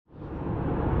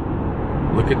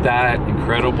Look at that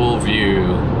incredible view.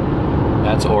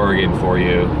 That's Oregon for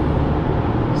you.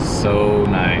 So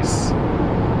nice.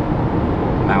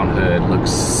 Mount Hood looks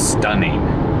stunning.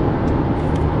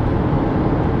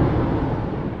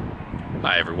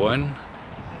 Hi everyone.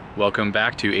 Welcome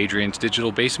back to Adrian's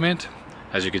Digital Basement.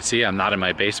 As you can see, I'm not in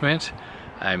my basement.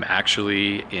 I'm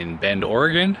actually in Bend,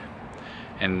 Oregon.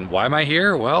 And why am I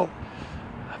here? Well,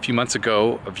 a few months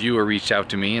ago, a viewer reached out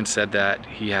to me and said that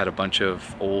he had a bunch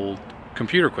of old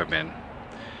computer equipment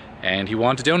and he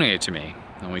wanted to donate it to me.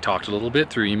 And we talked a little bit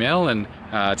through email, and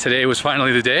today was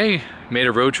finally the day. Made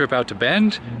a road trip out to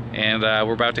Bend, and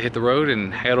we're about to hit the road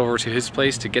and head over to his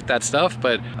place to get that stuff,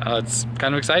 but it's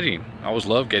kind of exciting. I always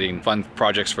love getting fun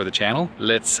projects for the channel.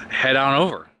 Let's head on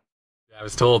over. I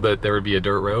was told that there would be a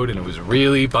dirt road and it was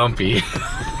really bumpy,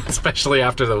 especially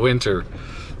after the winter.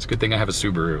 It's a good thing I have a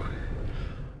Subaru.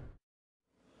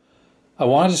 I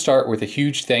wanted to start with a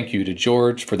huge thank you to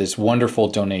George for this wonderful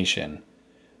donation.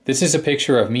 This is a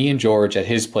picture of me and George at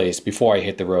his place before I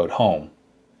hit the road home.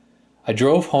 I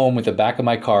drove home with the back of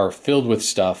my car filled with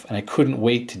stuff and I couldn't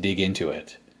wait to dig into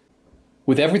it.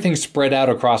 With everything spread out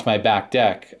across my back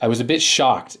deck, I was a bit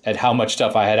shocked at how much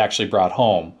stuff I had actually brought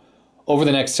home. Over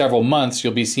the next several months,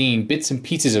 you'll be seeing bits and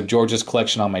pieces of George's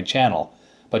collection on my channel,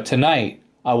 but tonight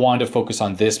I wanted to focus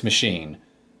on this machine,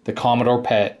 the Commodore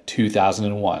PET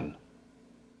 2001.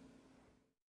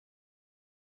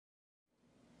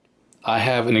 I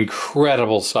have an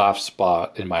incredible soft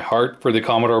spot in my heart for the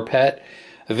Commodore PET.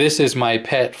 This is my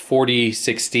PET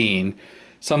 4016,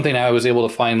 something I was able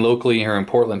to find locally here in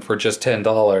Portland for just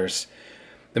 $10.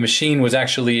 The machine was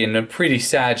actually in a pretty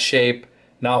sad shape,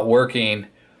 not working,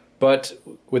 but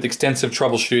with extensive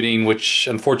troubleshooting, which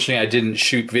unfortunately I didn't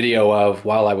shoot video of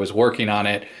while I was working on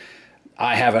it,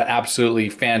 I have an absolutely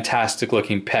fantastic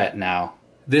looking PET now.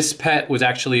 This PET was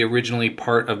actually originally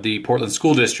part of the Portland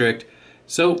School District,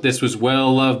 so this was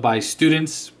well loved by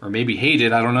students, or maybe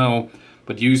hated, I don't know,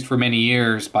 but used for many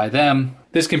years by them.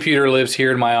 This computer lives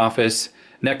here in my office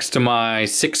next to my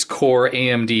 6-core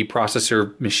AMD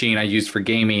processor machine I use for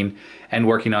gaming and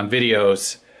working on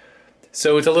videos.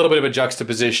 So it's a little bit of a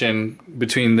juxtaposition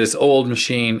between this old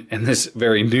machine and this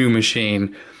very new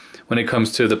machine when it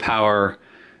comes to the power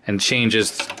and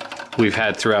changes we've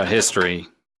had throughout history.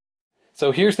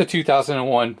 So here's the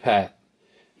 2001 PET.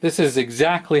 This is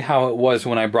exactly how it was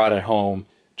when I brought it home.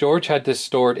 George had this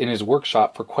stored in his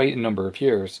workshop for quite a number of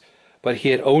years, but he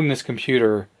had owned this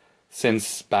computer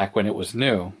since back when it was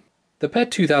new. The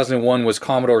PET 2001 was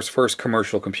Commodore's first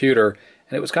commercial computer,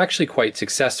 and it was actually quite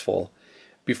successful.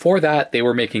 Before that, they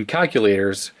were making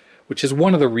calculators, which is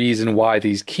one of the reasons why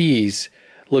these keys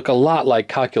look a lot like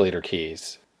calculator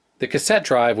keys. The cassette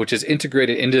drive, which is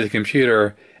integrated into the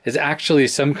computer, is actually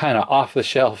some kind of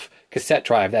off-the-shelf cassette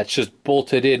drive that's just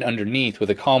bolted in underneath with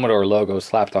a Commodore logo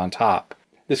slapped on top.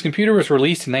 This computer was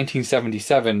released in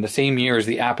 1977, the same year as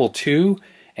the Apple II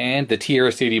and the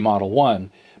TRS-80 Model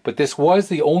 1, but this was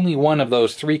the only one of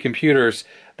those three computers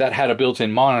that had a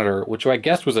built-in monitor, which I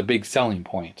guess was a big selling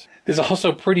point. There's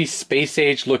also pretty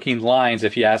space-age looking lines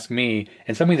if you ask me,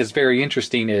 and something that's very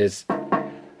interesting is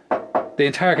the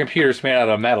entire computer is made out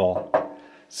of metal.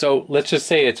 So let's just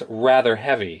say it's rather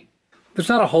heavy. There's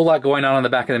not a whole lot going on the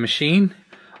back of the machine,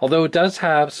 although it does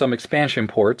have some expansion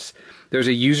ports. There's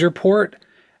a user port,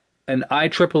 an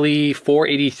IEEE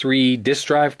 483 disk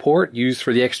drive port used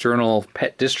for the external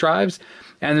PET disk drives,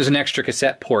 and there's an extra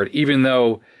cassette port. Even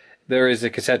though there is a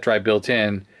cassette drive built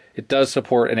in, it does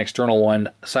support an external one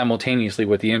simultaneously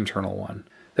with the internal one.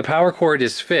 The power cord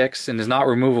is fixed and is not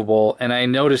removable, and I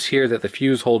notice here that the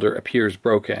fuse holder appears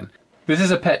broken. This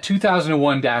is a PET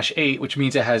 2001-8, which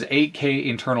means it has 8K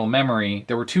internal memory.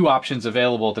 There were two options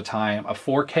available at the time, a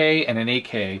 4K and an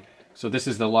 8K, so this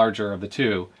is the larger of the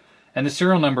two. And the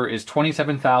serial number is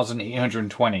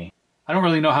 27820. I don't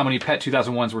really know how many PET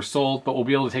 2001s were sold, but we'll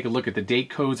be able to take a look at the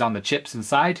date codes on the chips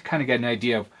inside to kind of get an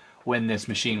idea of when this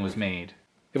machine was made.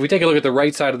 If we take a look at the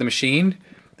right side of the machine,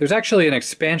 there's actually an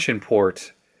expansion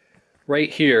port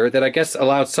right here that I guess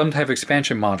allowed some type of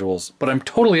expansion modules, but I'm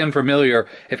totally unfamiliar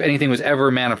if anything was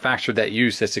ever manufactured that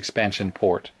used this expansion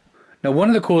port. Now, one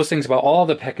of the coolest things about all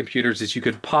the PET computers is you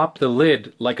could pop the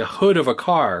lid like a hood of a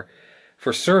car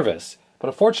for service, but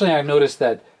unfortunately I've noticed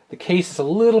that the case is a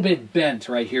little bit bent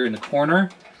right here in the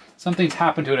corner. Something's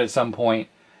happened to it at some point,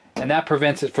 and that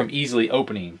prevents it from easily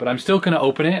opening, but I'm still going to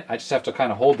open it. I just have to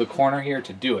kind of hold the corner here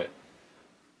to do it.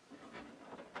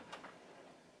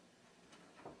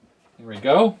 There we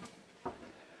go. And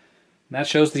that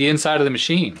shows the inside of the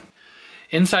machine.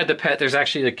 Inside the PET, there's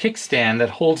actually a kickstand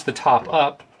that holds the top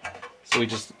up. So we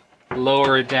just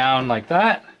lower it down like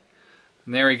that,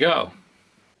 and there we go.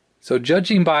 So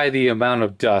judging by the amount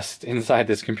of dust inside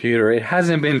this computer, it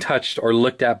hasn't been touched or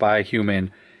looked at by a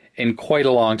human in quite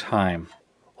a long time.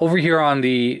 Over here on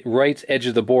the right edge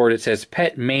of the board, it says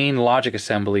PET main logic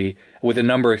assembly with the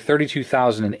number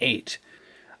 32008.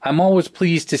 I'm always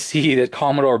pleased to see that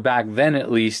Commodore back then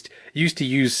at least used to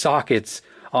use sockets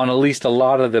on at least a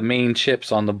lot of the main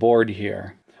chips on the board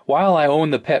here. While I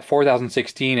own the PET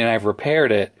 4016 and I've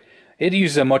repaired it, it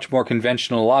uses a much more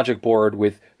conventional logic board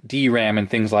with DRAM and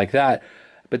things like that.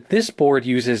 But this board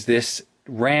uses this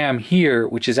RAM here,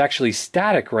 which is actually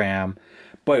static RAM.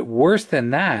 But worse than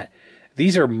that,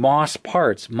 these are MOS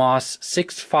parts, MOS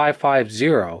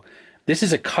 6550. This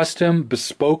is a custom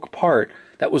bespoke part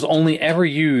that was only ever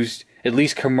used, at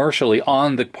least commercially,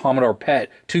 on the Commodore PET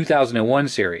 2001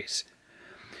 series.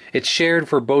 It's shared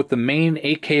for both the main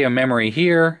 8K of memory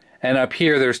here, and up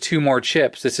here there's two more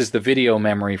chips. This is the video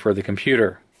memory for the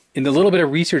computer. In the little bit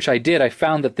of research I did, I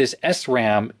found that this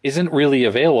SRAM isn't really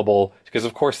available because,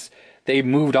 of course, they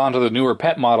moved on to the newer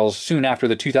PET models soon after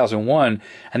the 2001,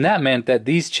 and that meant that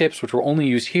these chips, which were only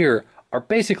used here, are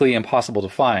basically impossible to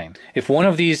find. If one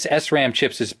of these SRAM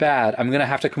chips is bad, I'm going to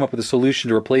have to come up with a solution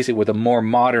to replace it with a more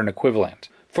modern equivalent.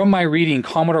 From my reading,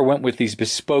 Commodore went with these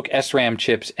bespoke SRAM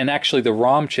chips, and actually the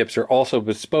ROM chips are also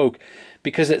bespoke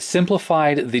because it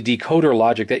simplified the decoder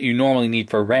logic that you normally need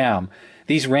for RAM.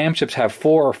 These RAM chips have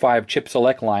 4 or 5 chip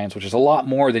select lines, which is a lot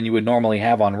more than you would normally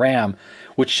have on RAM,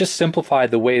 which just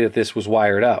simplified the way that this was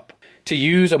wired up. To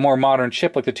use a more modern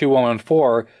chip like the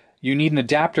 2114, you need an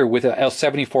adapter with a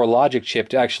L74 logic chip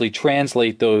to actually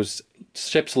translate those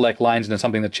chip select lines into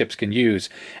something that chips can use.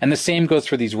 And the same goes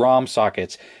for these ROM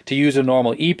sockets. To use a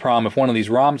normal EEPROM, if one of these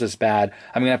ROMs is bad,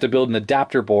 I'm going to have to build an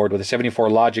adapter board with a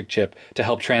 74 logic chip to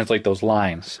help translate those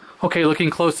lines. Okay, looking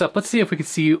close up, let's see if we can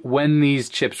see when these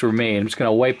chips were made. I'm just going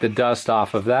to wipe the dust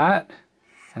off of that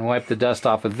and wipe the dust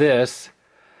off of this.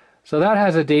 So that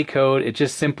has a date code. It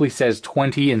just simply says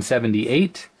 20 and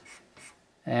 78.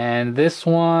 And this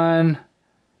one,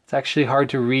 it's actually hard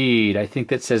to read. I think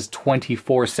that says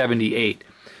 2478.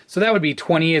 So that would be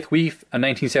 20th week of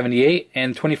 1978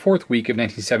 and 24th week of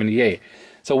 1978.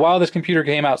 So while this computer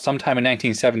came out sometime in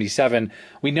 1977,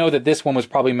 we know that this one was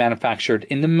probably manufactured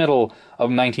in the middle of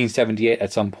 1978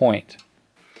 at some point.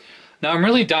 Now I'm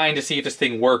really dying to see if this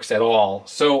thing works at all.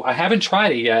 So I haven't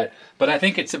tried it yet, but I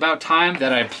think it's about time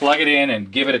that I plug it in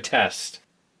and give it a test.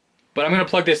 But I'm going to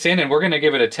plug this in and we're going to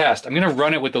give it a test. I'm going to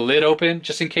run it with the lid open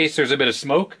just in case there's a bit of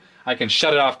smoke. I can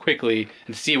shut it off quickly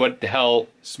and see what the hell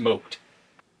smoked.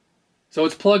 So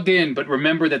it's plugged in, but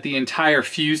remember that the entire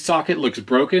fuse socket looks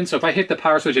broken. So if I hit the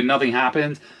power switch and nothing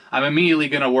happens, I'm immediately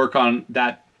going to work on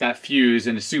that fuse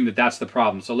and assume that that's the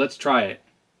problem. So let's try it.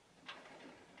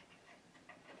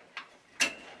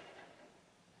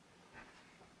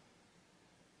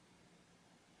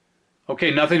 Okay,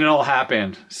 nothing at all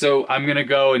happened. So I'm gonna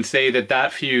go and say that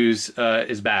that fuse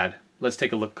is bad. Let's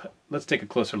take a look. Let's take a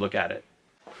closer look at it.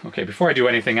 Okay, before I do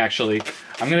anything, actually,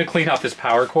 I'm gonna clean off this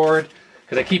power cord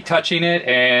because I keep touching it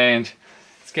and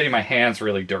it's getting my hands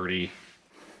really dirty.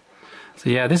 So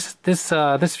yeah,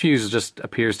 this fuse just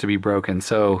appears to be broken.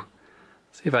 So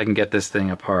let's see if I can get this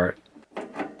thing apart.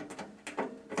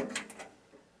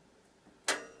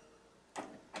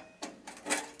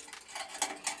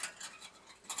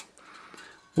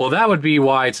 Well, that would be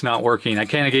why it's not working. I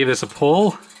kind of gave this a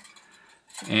pull,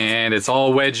 and it's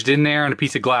all wedged in there, and a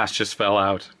piece of glass just fell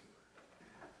out.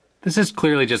 This is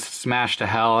clearly just smashed to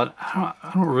hell.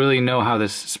 I don't really know how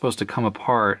this is supposed to come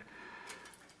apart.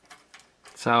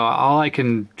 So all I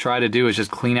can try to do is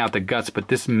just clean out the guts, but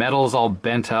this metal is all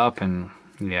bent up, and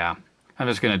yeah, I'm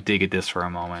just going to dig at this for a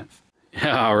moment.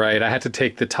 Yeah, all right, I had to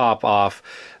take the top off.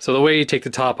 So the way you take the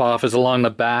top off is along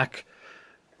the back.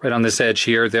 Right on this edge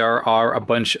here, there are a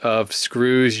bunch of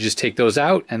screws. You just take those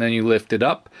out and then you lift it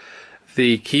up.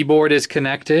 The keyboard is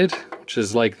connected, which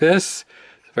is like this.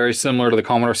 It's very similar to the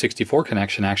Commodore 64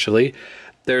 connection, actually.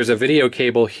 There's a video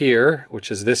cable here, which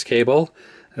is this cable.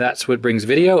 That's what brings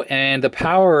video. And the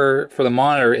power for the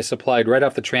monitor is supplied right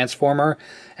off the transformer,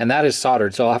 and that is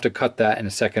soldered. So I'll have to cut that in a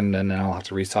second, and then I'll have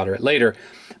to resolder it later.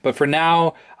 But for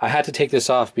now, I had to take this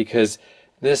off because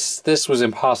this was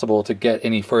impossible to get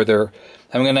any further.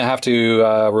 I'm going to have to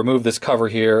remove this cover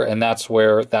here, and that's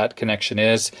where that connection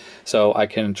is, so I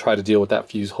can try to deal with that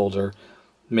fuse holder,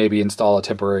 maybe install a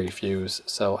temporary fuse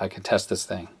so I can test this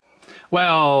thing.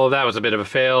 Well, that was a bit of a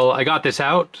fail. I got this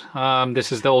out.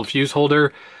 This is the old fuse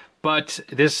holder, but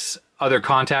this other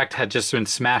contact had just been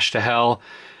smashed to hell,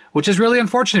 which is really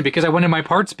unfortunate because I went in my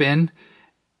parts bin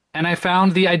and I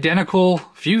found the identical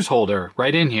fuse holder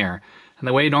right in here. And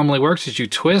the way it normally works is you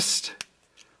twist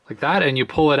like that and you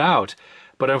pull it out.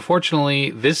 But unfortunately,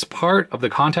 this part of the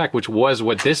contact, which was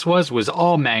what this was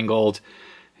all mangled,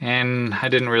 and I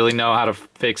didn't really know how to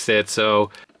fix it.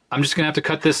 So I'm just gonna have to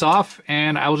cut this off,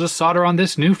 and I will just solder on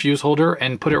this new fuse holder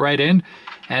and put it right in,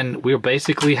 and we'll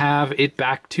basically have it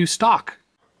back to stock.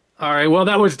 All right, well,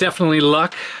 that was definitely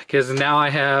luck, because now I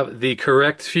have the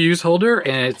correct fuse holder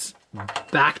and it's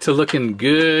back to looking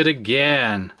good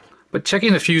again. But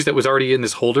checking the fuse that was already in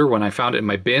this holder when I found it in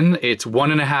my bin, it's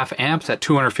 1.5 amps at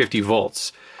 250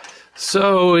 volts.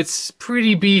 So it's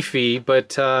pretty beefy,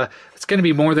 but it's going to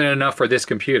be more than enough for this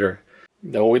computer.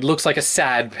 Though it looks like a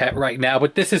sad pet right now,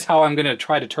 but this is how I'm going to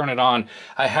try to turn it on.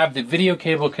 I have the video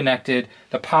cable connected,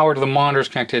 the power to the monitor is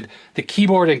connected, the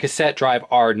keyboard and cassette drive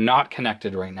are not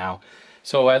connected right now.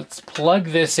 So let's plug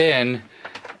this in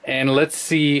and let's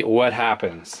see what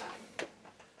happens.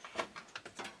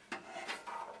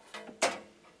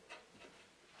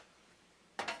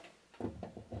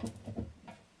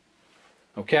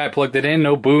 Okay, I plugged it in,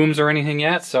 no booms or anything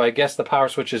yet, so I guess the power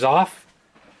switch is off.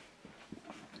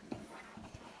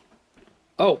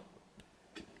 Oh,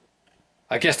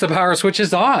 I guess the power switch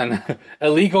is on.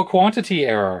 Illegal quantity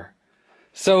error.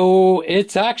 So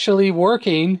it's actually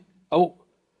working. Oh,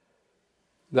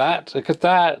 look at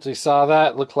that. You saw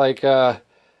that? Looked like a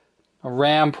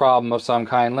RAM problem of some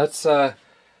kind. Let's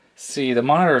see. The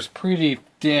monitor is pretty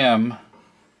dim.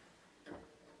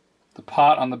 The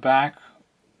pot on the back.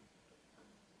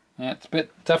 Yeah, it's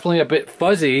definitely a bit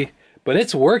fuzzy, but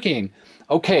it's working.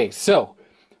 Okay, so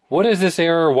what is this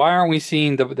error? Why aren't we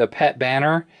seeing the PET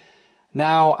banner?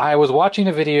 Now, I was watching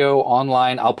a video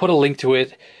online. I'll put a link to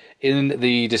it in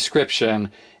the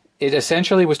description. It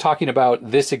essentially was talking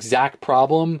about this exact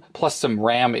problem plus some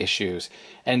RAM issues.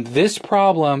 And this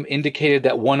problem indicated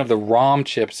that one of the ROM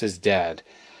chips is dead.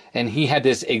 And he had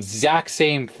this exact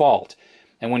same fault.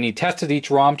 And when he tested each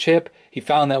ROM chip, he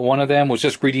found that one of them was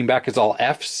just reading back as all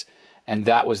Fs, and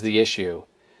that was the issue.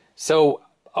 So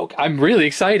I'm really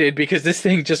excited because this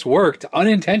thing just worked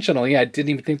unintentionally. I didn't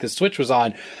even think the switch was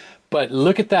on. But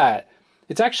look at that.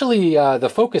 It's actually, the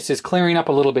focus is clearing up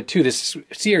a little bit too. This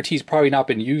CRT's probably not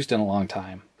been used in a long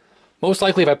time. Most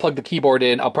likely if I plug the keyboard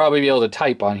in, I'll probably be able to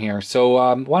type on here.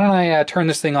 So why don't I turn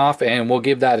this thing off and we'll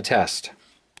give that a test.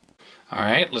 All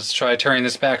right, let's try turning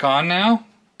this back on now.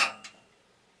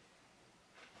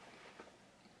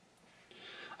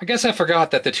 I guess I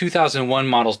forgot that the 2001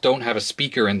 models don't have a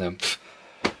speaker in them.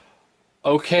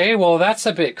 Okay, well that's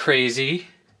a bit crazy.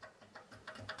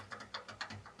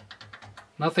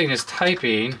 Nothing is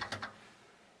typing,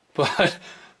 but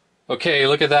okay,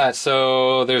 look at that.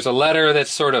 So there's a letter that's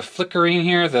sort of flickering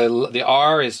here. The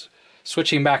R is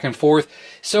switching back and forth.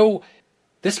 So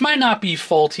this might not be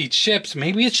faulty chips.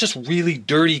 Maybe it's just really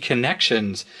dirty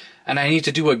connections, and I need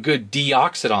to do a good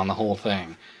deoxit on the whole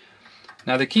thing.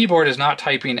 Now the keyboard is not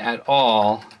typing at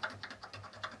all,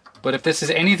 but if this is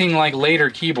anything like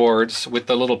later keyboards with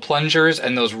the little plungers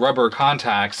and those rubber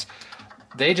contacts,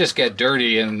 they just get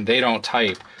dirty and they don't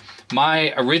type.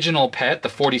 My original PET, the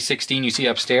 4016 you see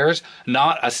upstairs,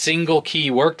 not a single key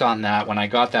worked on that when I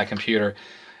got that computer.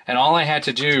 And all I had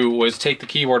to do was take the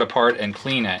keyboard apart and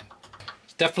clean it.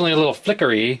 It's definitely a little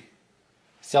flickery.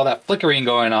 See all that flickering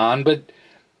going on, but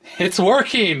it's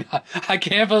working. I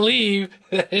can't believe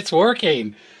it's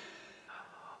working.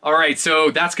 Alright, so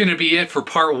that's going to be it for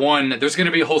part one. There's going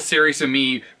to be a whole series of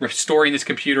me restoring this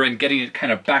computer and getting it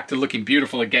kind of back to looking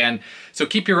beautiful again. So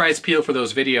keep your eyes peeled for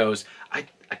those videos. I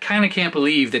kind of can't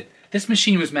believe that this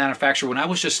machine was manufactured when I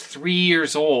was just 3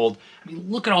 years old. I mean,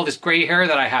 look at all this gray hair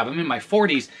that I have. I'm in my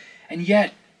 40s, and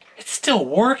yet it's still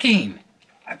working.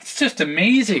 It's just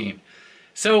amazing.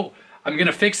 So I'm going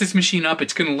to fix this machine up.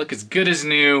 It's going to look as good as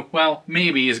new. Well,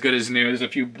 maybe as good as new. There's a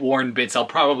few worn bits I'll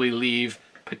probably leave.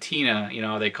 Patina, you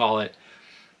know, they call it.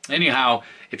 Anyhow,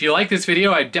 if you like this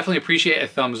video, I'd definitely appreciate a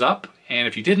thumbs up. And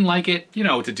if you didn't like it, you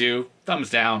know what to do. Thumbs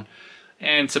down.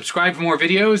 And subscribe for more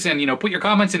videos, and, you know, put your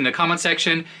comments in the comment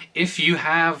section. If you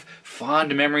have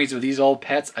fond memories of these old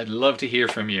pets, I'd love to hear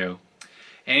from you.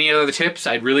 Any other tips,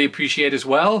 I'd really appreciate as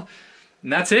well.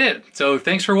 And that's it. So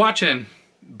thanks for watching.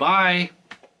 Bye.